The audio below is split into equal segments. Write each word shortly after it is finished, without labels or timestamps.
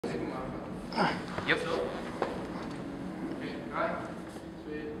Yep.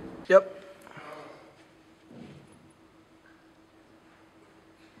 Yep.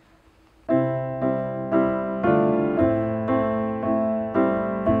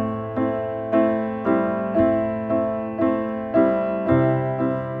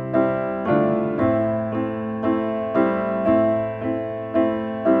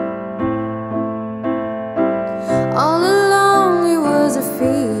 All along it was a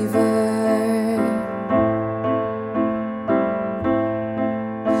fever,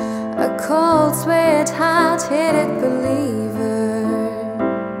 a cold sweat, hot-headed believer.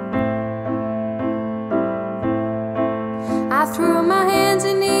 I threw my hands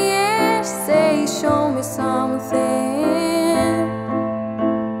in the air, say, show me something.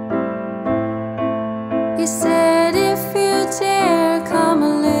 He said, if you dare, come a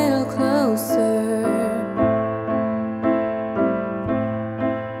little closer.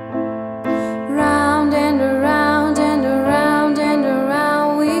 Round and around and around and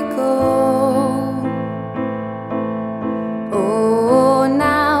around we go. Oh,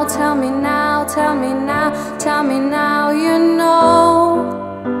 now tell me now, tell me now, tell me now you know.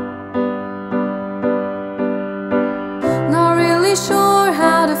 Not really sure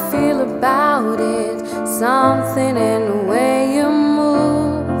how to feel about it. Something in the way you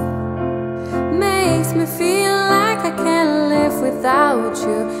move makes me feel like I can't live without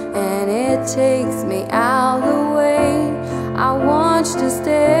you, and it takes me out the way. I want you to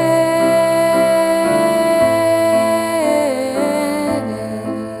stay.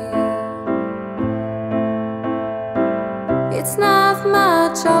 It's not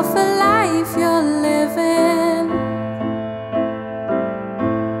much of a life you're living.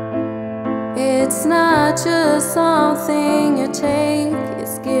 It's not just something you take,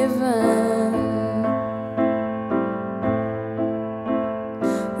 it's given.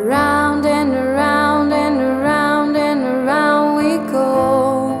 Round and around and around and around we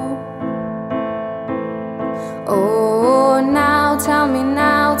go. Oh, now tell me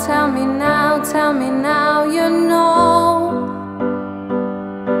now, tell me now, tell me now you know.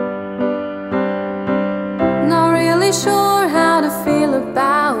 Not really sure how to feel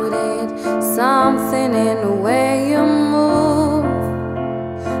about it. Something in the way you move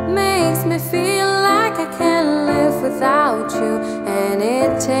makes me feel like I can't live without you, and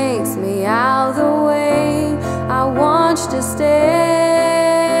it takes me out the way. I want you to stay.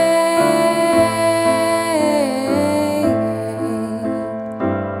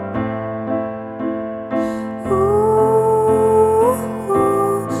 Ooh,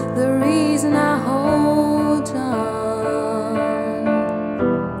 the reason I hold on.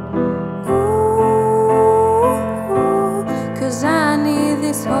 Ooh, 'cause I need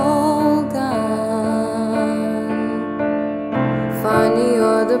this whole gun. Funny,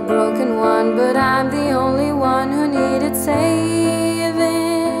 you're the broken one, but I'm the only one who needed saving.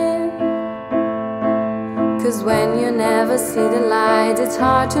 'Cause when you never see the light, it's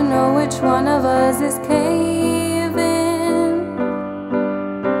hard to know which one of us is caving.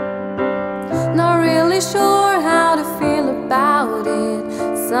 Not really sure how to feel about it.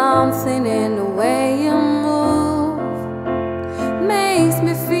 Something in the way you move makes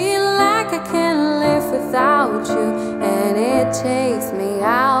me feel like I can't live without you, and it takes me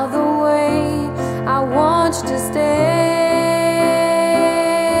out the